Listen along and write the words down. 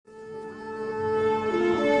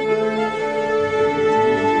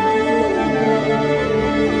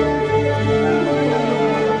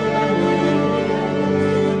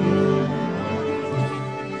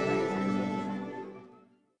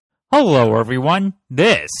Hello, everyone.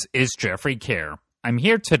 This is Jeffrey Kerr. I'm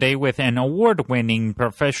here today with an award-winning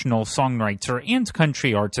professional songwriter and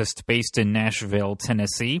country artist based in Nashville,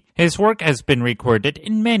 Tennessee. His work has been recorded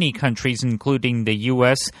in many countries, including the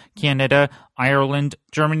U.S., Canada, Ireland,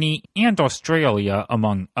 Germany, and Australia,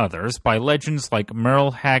 among others, by legends like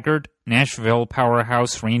Merle Haggard, Nashville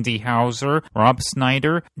powerhouse Randy Houser, Rob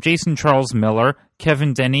Snyder, Jason Charles Miller,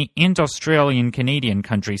 Kevin Denny, and Australian-Canadian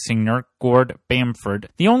country singer Gord Bamford,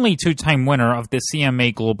 the only two-time winner of the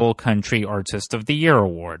CMA Global Country Artist of the Year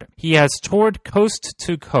award. He has toured coast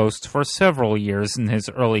to coast for several years in his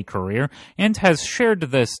early career and has shared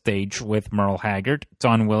the stage with Merle Haggard,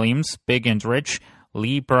 Don Williams, Big and Rich,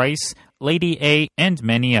 Lee Brice, Lady A, and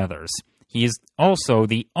many others. He is also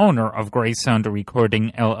the owner of Greysound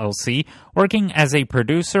Recording LLC, working as a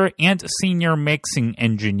producer and senior mixing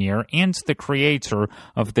engineer and the creator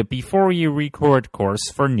of the Before You Record course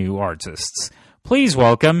for new artists. Please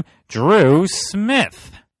welcome Drew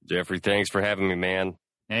Smith. Jeffrey, thanks for having me, man.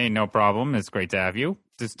 Hey, no problem. It's great to have you.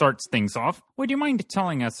 To start things off, would you mind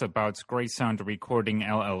telling us about Greysound Recording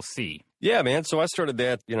LLC? Yeah, man. So I started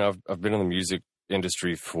that, I've been in the music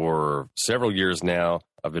industry for several years now.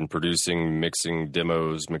 I've been producing, mixing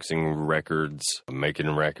demos, mixing records,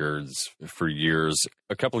 making records for years.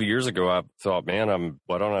 A couple of years ago, I thought, man,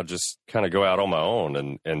 why don't I just kind of go out on my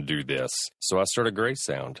own and do this? So I started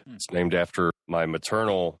Greysound. It's named after my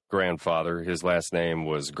maternal grandfather. His last name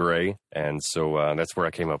was Gray, and so that's where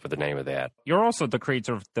I came up with the name of that. You're also the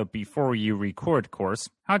creator of the Before You Record course.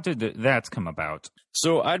 How did that come about?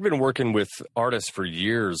 So I'd been working with artists for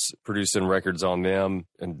years, producing records on them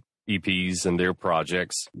and EPs and their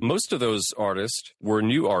projects. Most of those artists were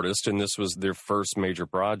new artists, and this was their first major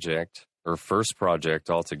project or first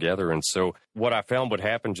project altogether. And so what I found would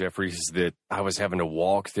happen, Jeffrey, is that I was having to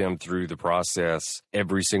walk them through the process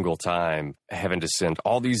every single time, having to send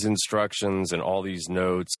all these instructions and all these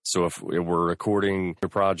notes. So if we're recording a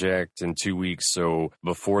project in 2 weeks, so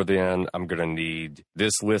before then, I'm going to need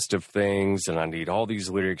this list of things, and I need all these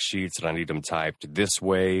lyric sheets, and I need them typed this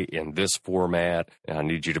way in this format, and I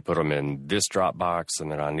need you to put them in this Dropbox,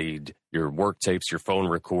 and then I need your work tapes, your phone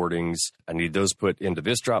recordings. I need those put into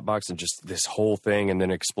this Dropbox, and just this whole thing, and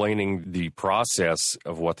then explaining the process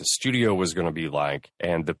of what the studio was going to be like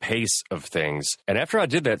and the pace of things. And after I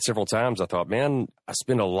did that several times, I thought, man, I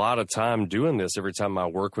spend a lot of time doing this. Every time I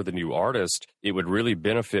work with a new artist, it would really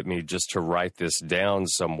benefit me just to write this down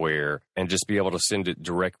somewhere and just be able to send it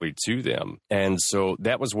directly to them. And so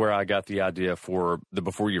that was where I got the idea for the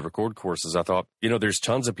Before You Record courses. I thought, there's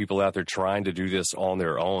tons of people out there trying to do this on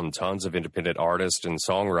their own, tons of independent artists and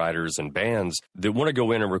songwriters and bands that want to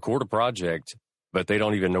go in and record a project, but they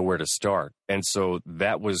don't even know where to start. And so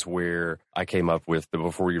that was where I came up with the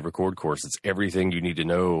Before You Record course. It's everything you need to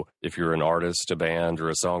know if you're an artist, a band, or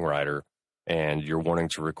a songwriter, and you're wanting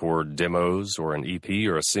to record demos or an EP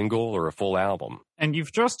or a single or a full album. And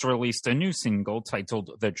you've just released a new single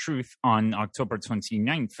titled The Truth on October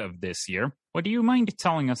 29th of this year. Would you mind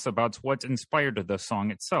telling us about what inspired the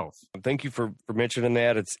song itself? Thank you for mentioning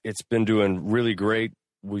that. It's been doing really great.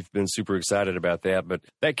 We've been super excited about that, but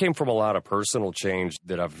that came from a lot of personal change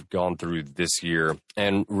that I've gone through this year.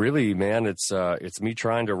 And really, man, it's me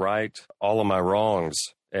trying to right all of my wrongs.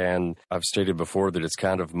 And I've stated before that it's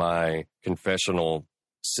kind of my confessional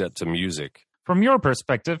set to music. From your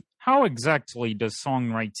perspective, how exactly does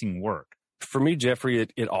songwriting work? For me, Jeffrey,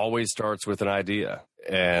 it always starts with an idea,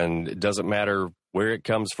 and it doesn't matter where it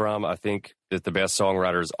comes from. I think that the best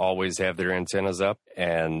songwriters always have their antennas up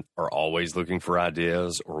and are always looking for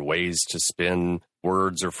ideas or ways to spin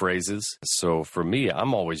words or phrases. So for me,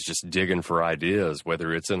 I'm always just digging for ideas,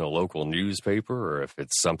 whether it's in a local newspaper or if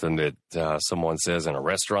it's something that someone says in a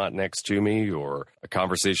restaurant next to me or a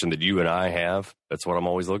conversation that you and I have. That's what I'm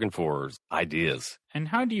always looking for, is ideas. And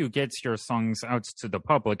how do you get your songs out to the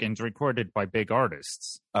public and recorded by big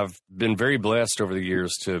artists? I've been very blessed over the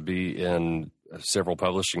years to be in several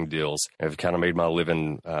publishing deals. I've kind of made my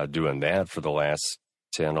living doing that for the last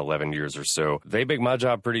 10, 11 years or so. They make my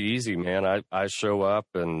job pretty easy, man. I show up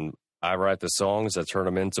and I write the songs, I turn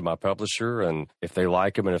them into my publisher, and if they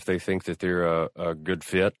like them and if they think that they're a good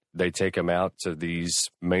fit, they take them out to these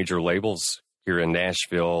major labels here in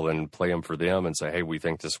Nashville and play them for them and say, hey, we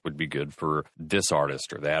think this would be good for this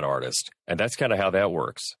artist or that artist. And that's kind of how that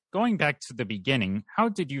works. Going back to the beginning, how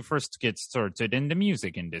did you first get started in the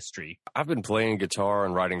music industry? I've been playing guitar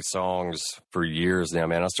and writing songs for years now,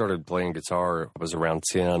 man. I started playing guitar, I was around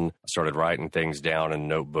 10. I started writing things down in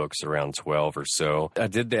notebooks around 12 or so. I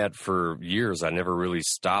did that for years. I never really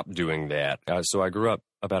stopped doing that. So I grew up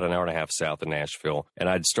about an hour and a half south of Nashville. And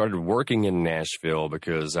I'd started working in Nashville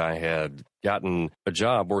because I had gotten a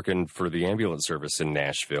job working for the ambulance service in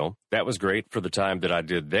Nashville. That was great for the time that I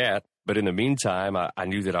did that. But in the meantime, I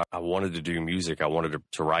knew that I wanted to do music. I wanted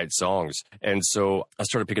to write songs. And so I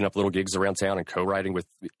started picking up little gigs around town and co-writing with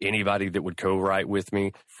anybody that would co-write with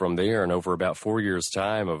me. From there, and over about 4 years'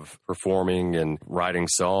 time of performing and writing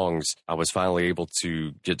songs, I was finally able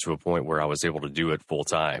to get to a point where I was able to do it full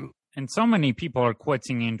time. And so many people are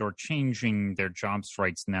quitting and or changing their jobs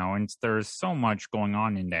right now, and there's so much going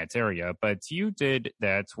on in that area. But you did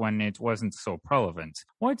that when it wasn't so prevalent.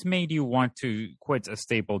 What made you want to quit a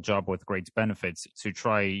stable job with great benefits to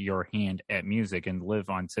try your hand at music and live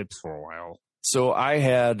on tips for a while? So I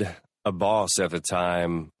had a boss at the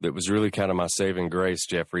time that was really kind of my saving grace,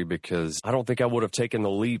 Jeffrey, because I don't think I would have taken the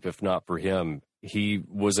leap if not for him. He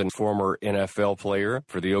was a former NFL player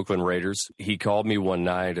for the Oakland Raiders. He called me one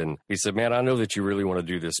night and he said, man, I know that you really want to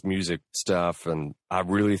do this music stuff and I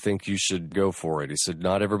really think you should go for it. He said,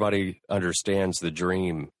 not everybody understands the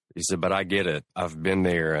dream. He said, but I get it. I've been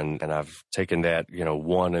there and I've taken that,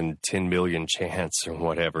 1 in 10 million chance or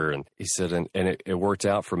whatever. And he said, and it worked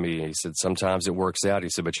out for me. He said, sometimes it works out. He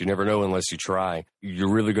said, but you never know unless you try.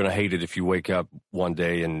 You're really going to hate it if you wake up one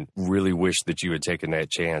day and really wish that you had taken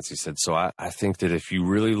that chance. He said, so I think that if you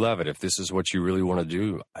really love it, if this is what you really want to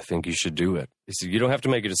do, I think you should do it. He said, you don't have to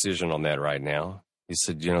make a decision on that right now. He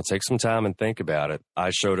said, take some time and think about it.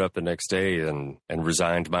 I showed up the next day and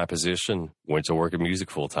resigned my position, went to work in music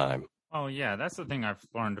full time. Oh, yeah, that's the thing I've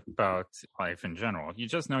learned about life in general. You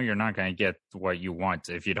just know you're not going to get what you want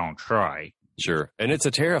if you don't try. Sure. And it's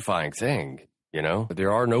a terrifying thing,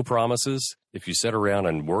 There are no promises. If you sit around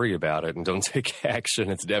and worry about it and don't take action,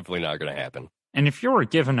 it's definitely not going to happen. And if you were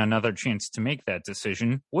given another chance to make that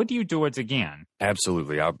decision, would you do it again?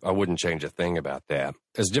 Absolutely. I wouldn't change a thing about that.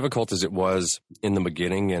 As difficult as it was in the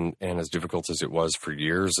beginning and as difficult as it was for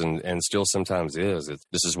years and still sometimes is,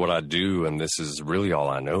 this is what I do and this is really all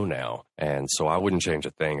I know now. And so I wouldn't change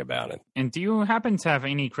a thing about it. And do you happen to have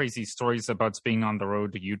any crazy stories about being on the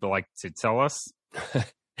road you'd like to tell us?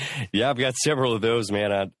 Yeah, I've got several of those,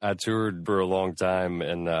 man. I toured for a long time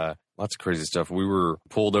and lots of crazy stuff. We were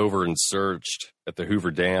pulled over and searched at the Hoover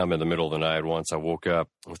Dam in the middle of the night once. I woke up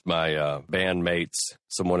with my bandmates.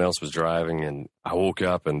 Someone else was driving, and I woke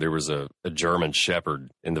up, and there was a German Shepherd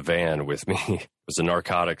in the van with me. It was a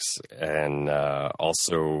narcotics and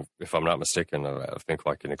also, if I'm not mistaken, I think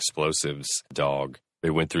like an explosives dog. They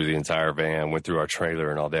went through the entire van, went through our trailer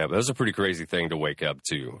and all that. But that was a pretty crazy thing to wake up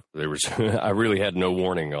to. I really had no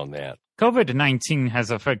warning on that. COVID-19 has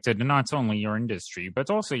affected not only your industry, but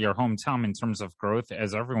also your hometown in terms of growth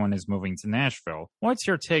as everyone is moving to Nashville. What's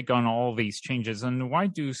your take on all these changes and why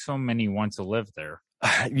do so many want to live there?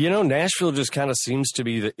 Nashville just kind of seems to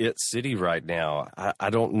be the it city right now. I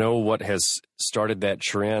don't know what has started that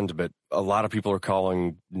trend, but a lot of people are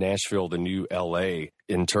calling Nashville the new LA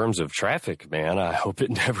in terms of traffic, man. I hope it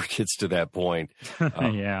never gets to that point.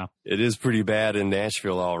 Yeah. It is pretty bad in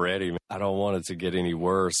Nashville already. I don't want it to get any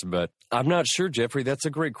worse, but I'm not sure, Jeffrey. That's a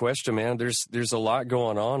great question, man. There's a lot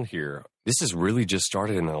going on here. This has really just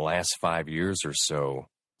started in the last 5 years or so.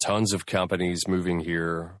 Tons of companies moving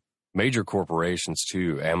here. Major corporations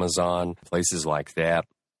too, Amazon, places like that,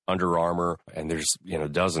 Under Armour, and there's,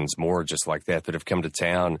 dozens more just like that have come to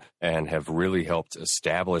town and have really helped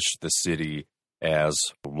establish the city as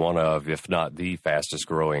one of, if not the fastest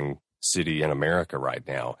growing city in America right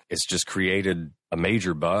now. It's just created a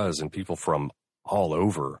major buzz and people from all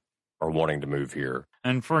over are wanting to move here.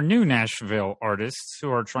 And for new Nashville artists who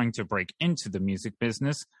are trying to break into the music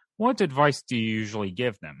business, what advice do you usually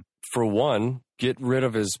give them? For one, get rid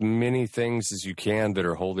of as many things as you can that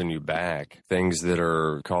are holding you back, things that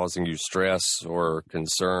are causing you stress or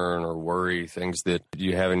concern or worry, things that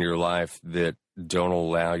you have in your life that don't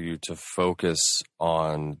allow you to focus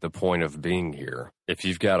on the point of being here. If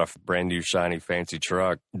you've got a brand new, shiny, fancy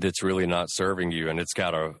truck that's really not serving you and it's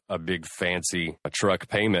got a big, fancy truck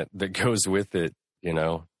payment that goes with it,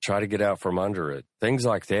 try to get out from under it. Things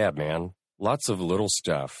like that, man. Lots of little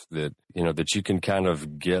stuff that, that you can kind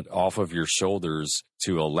of get off of your shoulders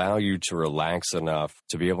to allow you to relax enough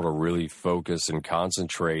to be able to really focus and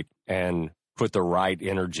concentrate and put the right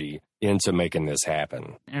energy into making this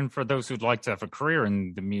happen. And for those who'd like to have a career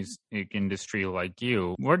in the music industry like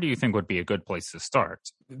you, where do you think would be a good place to start?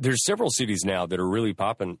 There's several cities now that are really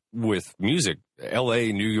popping with music. LA,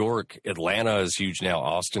 New York, Atlanta is huge now,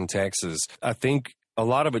 Austin, Texas. I think a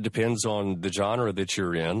lot of it depends on the genre that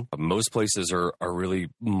you're in. Most places are really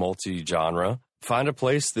multi-genre. find a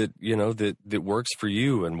place that, that works for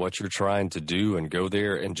you and what you're trying to do, and go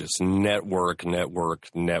there and just network.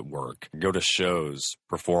 Go to shows,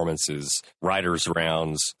 performances, writers'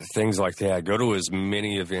 rounds, things like that. Go to as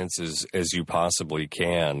many events as you possibly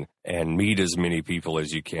can and meet as many people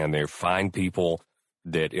as you can there. Find people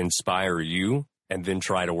that inspire you and then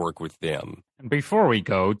try to work with them. Before we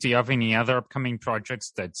go, do you have any other upcoming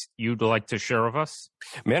projects that you'd like to share with us?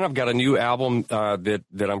 Man, I've got a new album that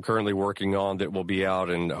I'm currently working on that will be out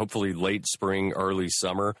in hopefully late spring, early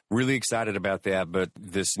summer. Really excited about that. But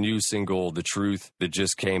this new single, The Truth, that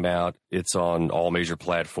just came out, it's on all major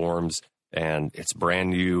platforms and it's brand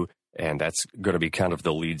new. And that's going to be kind of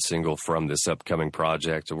the lead single from this upcoming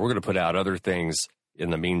project. And we're going to put out other things in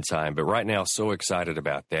the meantime, but right now, so excited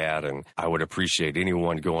about that, and I would appreciate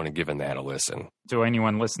anyone going and giving that a listen. To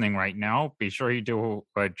anyone listening right now, be sure you do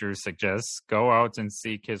what Drew suggests. Go out and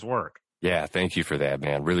seek his work. Yeah, thank you for that,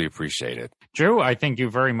 man. Really appreciate it. Drew, I thank you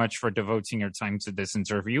very much for devoting your time to this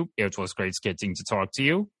interview. It was great getting to talk to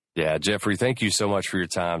you. Yeah, Jeffrey, thank you so much for your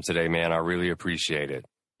time today, man. I really appreciate it.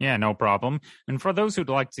 Yeah, no problem. And for those who'd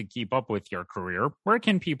like to keep up with your career, where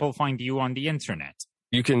can people find you on the internet?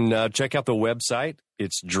 You can check out the website.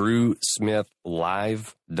 It's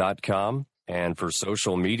drewsmithlive.com. And for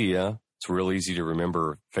social media, it's real easy to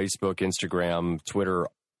remember. Facebook, Instagram, Twitter,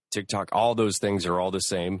 TikTok, all those things are all the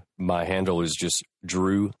same. My handle is just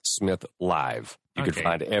Drew Smith Live. You can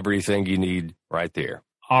find everything you need right there.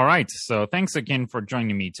 All right. So thanks again for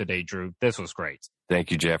joining me today, Drew. This was great.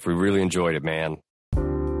 Thank you, Jeffrey. Really enjoyed it, man.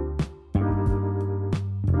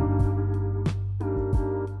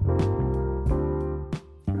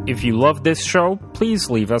 If you love this show, please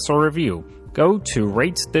leave us a review. Go to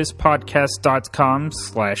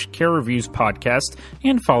ratethispodcast.com/carereviewspodcast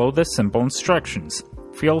and follow the simple instructions.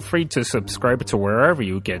 Feel free to subscribe to wherever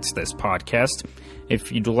you get this podcast.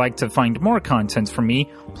 If you'd like to find more content from me,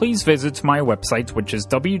 please visit my website, which is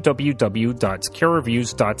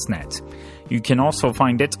www.carereviews.net. You can also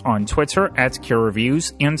find it on Twitter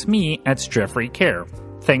 @carereviews and me @JeffreyCare.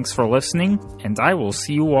 Thanks for listening, and I will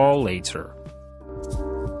see you all later.